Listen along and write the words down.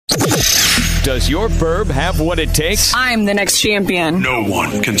Does your burb have what it takes? I'm the next champion. No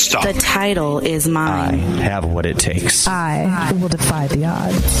one can stop The me. title is mine. I have what it takes. I will defy the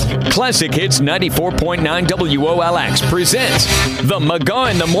odds. Classic Hits 94.9 WOLX presents the McGaw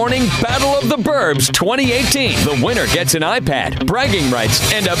in the Morning Battle of the Burbs 2018. The winner gets an iPad, bragging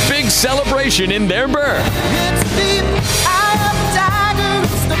rights, and a big celebration in their burb.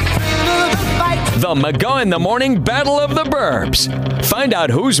 The McGaw in the Morning Battle of the Burbs. Find out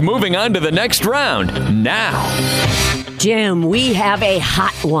who's moving on to the next round now. Jim, we have a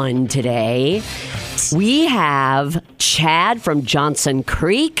hot one today. We have Chad from Johnson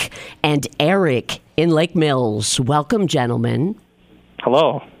Creek and Eric in Lake Mills. Welcome, gentlemen.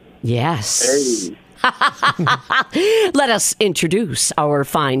 Hello. Yes. Hey. Let us introduce our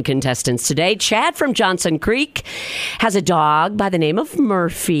fine contestants today. Chad from Johnson Creek has a dog by the name of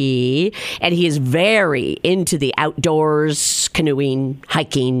Murphy, and he is very into the outdoors, canoeing,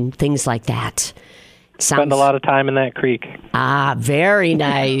 hiking, things like that. Spend a lot of time in that creek. Ah, very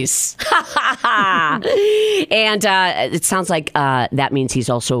nice. And it sounds like that means he's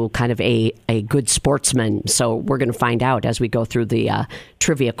also kind of a good sportsman. So we're going to find out as we go through the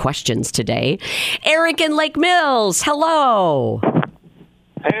trivia questions today. Eric in Lake Mills, hello.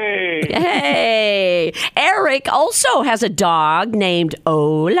 Hey. Hey. Eric also has a dog named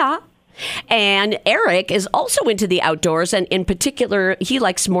Ola. And Eric is also into the outdoors, and in particular, he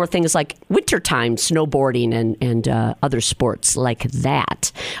likes more things like wintertime snowboarding and other sports like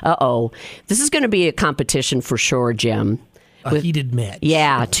that. Uh-oh. This is going to be a competition for sure, Jim. A heated match.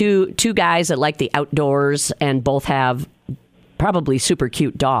 Yeah, two guys that like the outdoors and both have probably super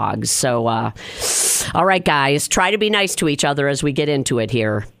cute dogs. So, all right, guys, try to be nice to each other as we get into it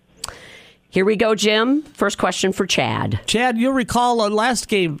here. Here we go, Jim. First question for Chad. Chad, you'll recall last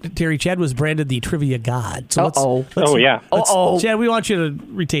game, Terry, Chad was branded the trivia god. So Chad, we want you to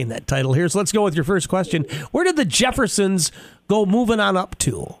retain that title here. So let's go with your first question. Where did the Jeffersons go moving on up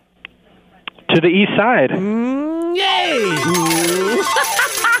to? To the east side. Yay!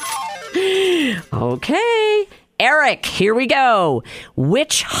 Okay. Eric, here we go.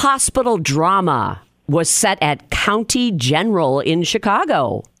 Which hospital drama was set at County General in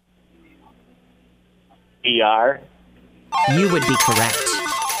Chicago? ER. You would be correct.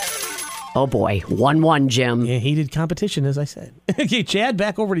 Oh, boy. 1-1, Jim. Yeah, heated competition, as I said. Okay, Chad,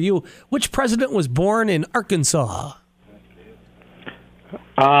 back over to you. Which president was born in Arkansas?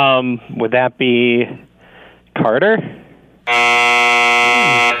 Would that be Carter?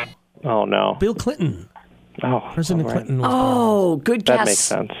 Oh, no. Bill Clinton. Oh, President right. Clinton was Oh, good guess. That makes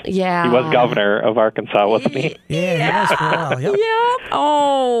sense. Yeah. He was governor of Arkansas, wasn't he? Yeah, he was for a while. Yep. Yep.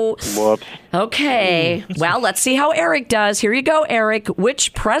 Oh. Whoops. Okay. Well, let's see how Eric does. Here you go, Eric.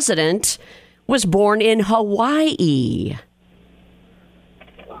 Which president was born in Hawaii?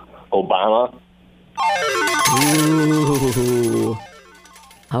 Obama. Ooh.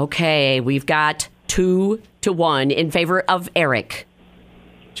 Okay, we've got 2-1 in favor of Eric.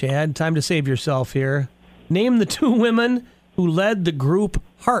 Chad, time to save yourself here. Name the two women who led the group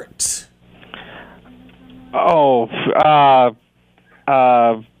Heart. Oh,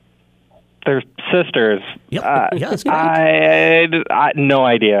 they're sisters. Yep. Yes, correct. I no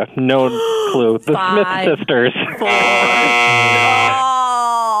idea. No clue. The Smith sisters.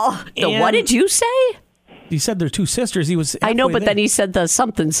 What did you say? He said they're two sisters. He was. I know, but there. then he said the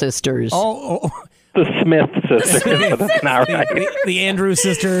something sisters. Oh. The Smith sisters. That's not right. The Andrews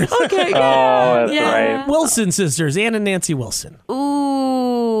sisters. Okay. Oh, that's right. Wilson sisters, Ann and Nancy Wilson.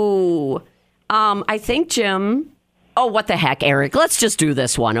 Ooh. I think, Jim. Oh, what the heck, Eric? Let's just do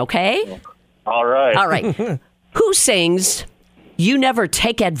this one, okay? All right. All right. Who sings, "You never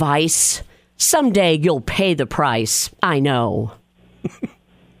take advice, someday you'll pay the price"? I know.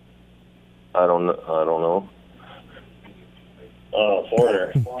 I don't know.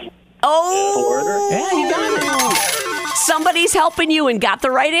 Foreigner. Oh, Yeah, you got it. somebody's helping you and got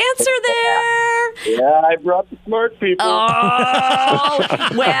the right answer there. Yeah, I brought the smart people. Oh,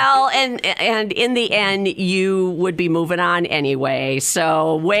 well, and in the end, you would be moving on anyway.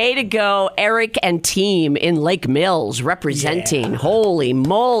 So way to go, Eric and team in Lake Mills representing. Yeah. Holy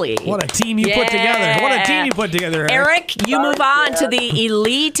moly. What a team you put together. What a team you put together, Eric, you move on to the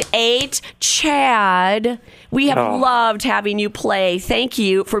Elite Eight. Chad, we have loved having you play. Thank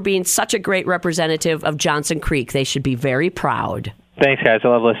you for being such a great representative of Johnson Creek. They should be very proud. Thanks, guys. I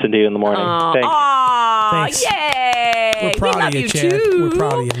love listening to you in the morning. Thanks. Yay! We're proud of you, Chad. Too. We're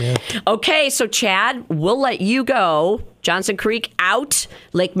proud of you, man. Okay, so Chad, we'll let you go. Johnson Creek out.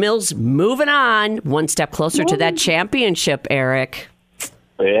 Lake Mills moving on. One step closer to that championship, Eric.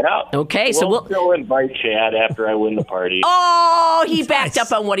 Yeah. Okay, so we'll still invite Chad after I win the party. Oh, he backed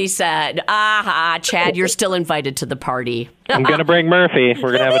up on what he said. Chad, you're still invited to the party. I'm going to bring Murphy.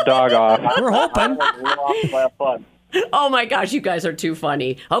 We're going to have a dog off. We're hoping. We'll have fun. Oh, my gosh, you guys are too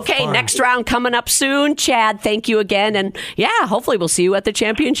funny. Okay, next round coming up soon. Chad, thank you again. And, hopefully we'll see you at the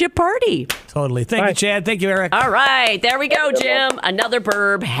championship party. Totally. Thank you, Chad. Thank you, Eric. All right, there we go, Jim. Another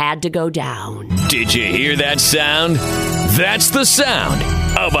burb had to go down. Did you hear that sound? That's the sound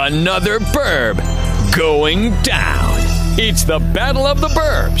of another burb going down. It's the Battle of the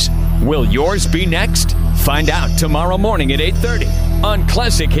Burbs. Will yours be next? Find out tomorrow morning at 8:30 on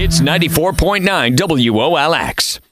Classic Hits 94.9 WOLX.